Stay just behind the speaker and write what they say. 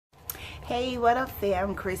Hey, what up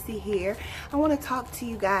fam? Chrissy here. I want to talk to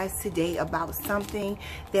you guys today about something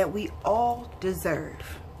that we all deserve.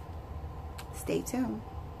 Stay tuned.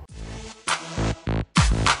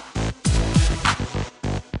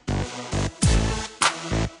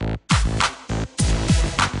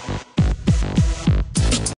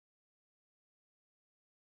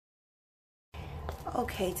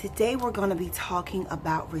 Okay, today we're going to be talking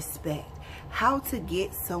about respect. How to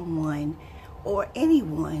get someone or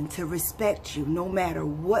anyone to respect you no matter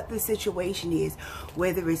what the situation is,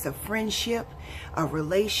 whether it's a friendship, a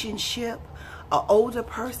relationship, an older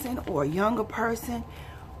person or a younger person,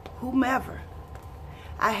 whomever.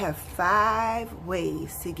 I have 5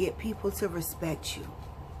 ways to get people to respect you.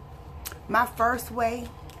 My first way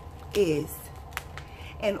is,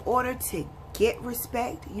 in order to get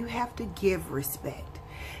respect, you have to give respect.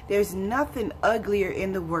 There's nothing uglier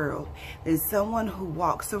in the world than someone who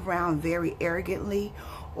walks around very arrogantly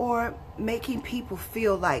or making people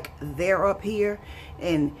feel like they're up here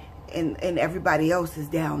and everybody else is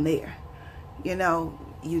down there. You know,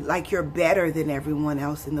 you're better than everyone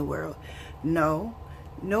else in the world. No,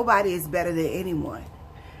 nobody is better than anyone.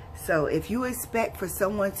 So if you expect for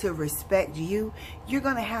someone to respect you, you're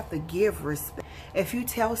going to have to give respect. If you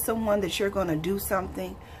tell someone that you're going to do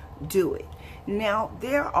something, do it. Now,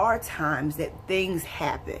 there are times that things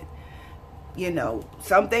happen. You know,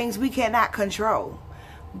 some things we cannot control,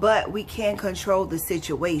 but we can control the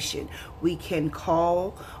situation. We can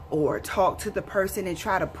call or talk to the person and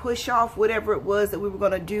try to push off whatever it was that we were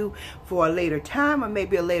going to do for a later time or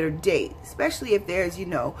maybe a later date, especially if there's, you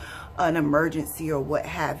know, an emergency or what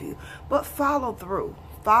have you. But follow through.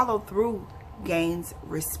 Follow through gains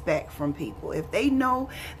respect from people. If they know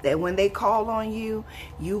that when they call on you,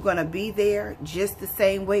 you're going to be there just the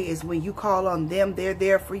same way as when you call on them, they're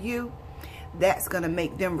there for you, that's going to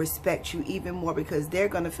make them respect you even more because they're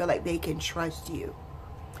going to feel like they can trust you.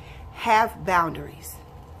 Have boundaries.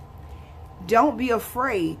 Don't be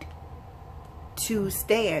afraid to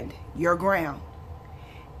stand your ground.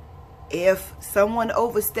 If someone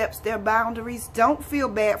oversteps their boundaries, don't feel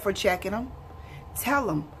bad for checking them. Tell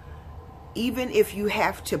them, even if you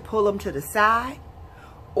have to pull them to the side,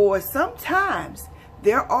 or sometimes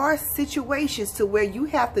there are situations to where you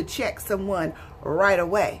have to check someone right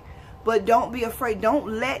away. But don't be afraid. Don't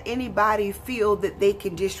let anybody feel that they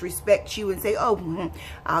can disrespect you and say, oh,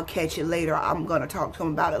 I'll catch it later. I'm going to talk to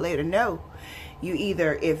them about it later. No. You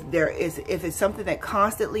either, if it's something that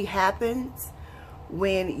constantly happens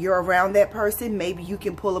when you're around that person, maybe you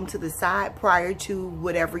can pull them to the side prior to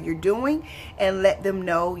whatever you're doing and let them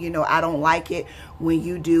know, you know, I don't like it when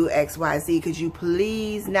you do X, Y, Z. Could you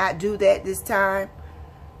please not do that this time?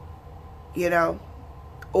 You know,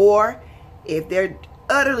 or if they're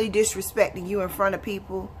utterly disrespecting you in front of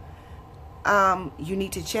people, you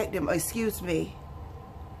need to check them. Excuse me,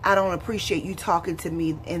 I don't appreciate you talking to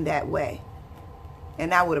me in that way.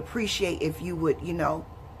 And I would appreciate if you would, you know,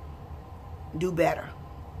 do better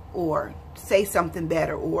or say something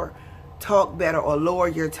better or talk better or lower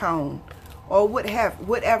your tone or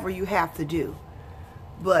whatever you have to do.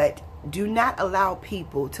 But do not allow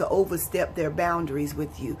people to overstep their boundaries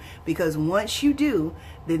with you, because once you do,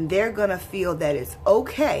 then they're going to feel that it's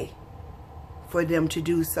okay for them to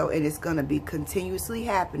do so, and it's going to be continuously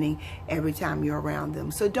happening every time you're around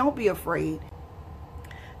them. So don't be afraid.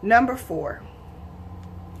 Number 4.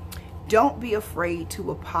 Don't be afraid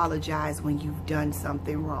to apologize when you've done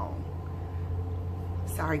something wrong.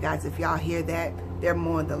 Sorry guys, if y'all hear that, they're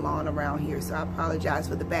mowing the lawn around here, so I apologize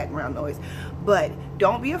for the background noise. But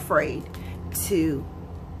don't be afraid to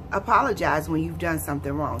apologize when you've done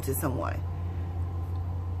something wrong to someone.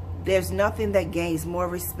 There's nothing that gains more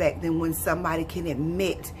respect than when somebody can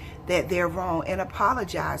admit that they're wrong and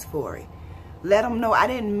apologize for it. Let them know, I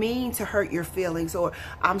didn't mean to hurt your feelings, or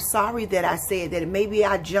I'm sorry that I said that. Maybe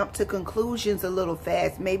I jumped to conclusions a little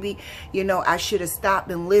fast. Maybe, you know, I should have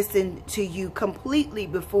stopped and listened to you completely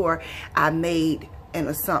before I made an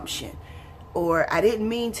assumption. Or I didn't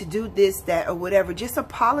mean to do this, that, or whatever. Just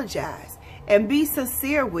apologize and be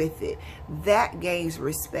sincere with it. That gains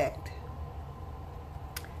respect.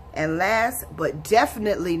 And last but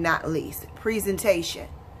definitely not least, presentation.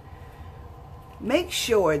 Make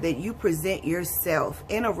sure that you present yourself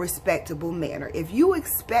in a respectable manner. If you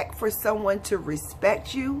expect for someone to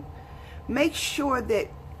respect you, make sure that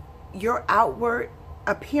your outward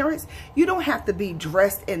appearance, you don't have to be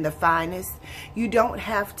dressed in the finest. You don't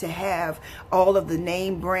have to have all of the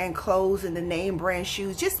name brand clothes and the name brand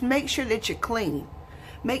shoes. Just make sure that you're clean.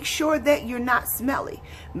 Make sure that you're not smelly.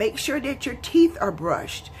 Make sure that your teeth are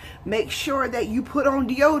brushed. Make sure that you put on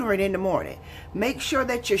deodorant in the morning. Make sure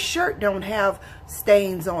that your shirt don't have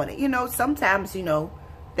stains on it. You know, sometimes, you know,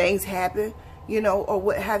 things happen, you know, or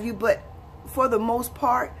what have you. But for the most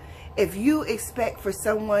part, if you expect for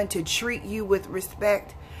someone to treat you with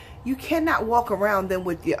respect, you cannot walk around them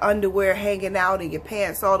with your underwear hanging out and your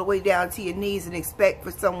pants all the way down to your knees and expect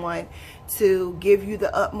for someone to give you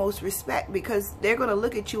the utmost respect, because they're going to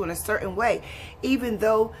look at you in a certain way. Even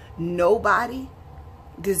though nobody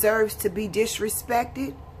deserves to be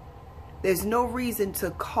disrespected, there's no reason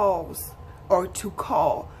to cause or to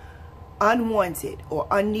call unwanted or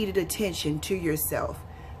unneeded attention to yourself.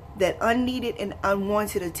 That unneeded and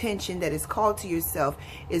unwanted attention that is called to yourself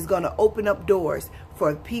is going to open up doors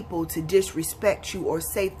for people to disrespect you or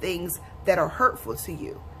say things that are hurtful to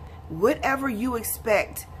you. Whatever you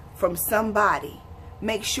expect from somebody,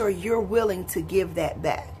 make sure you're willing to give that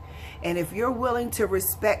back. And if you're willing to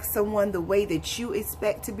respect someone the way that you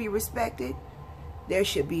expect to be respected, there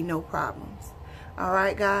should be no problems. All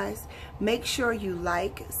right, guys, make sure you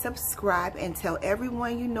like, subscribe, and tell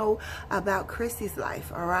everyone you know about Chrissy's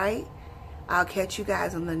life. All right, I'll catch you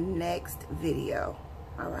guys on the next video.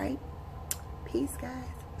 All right, peace, guys.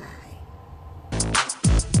 Bye.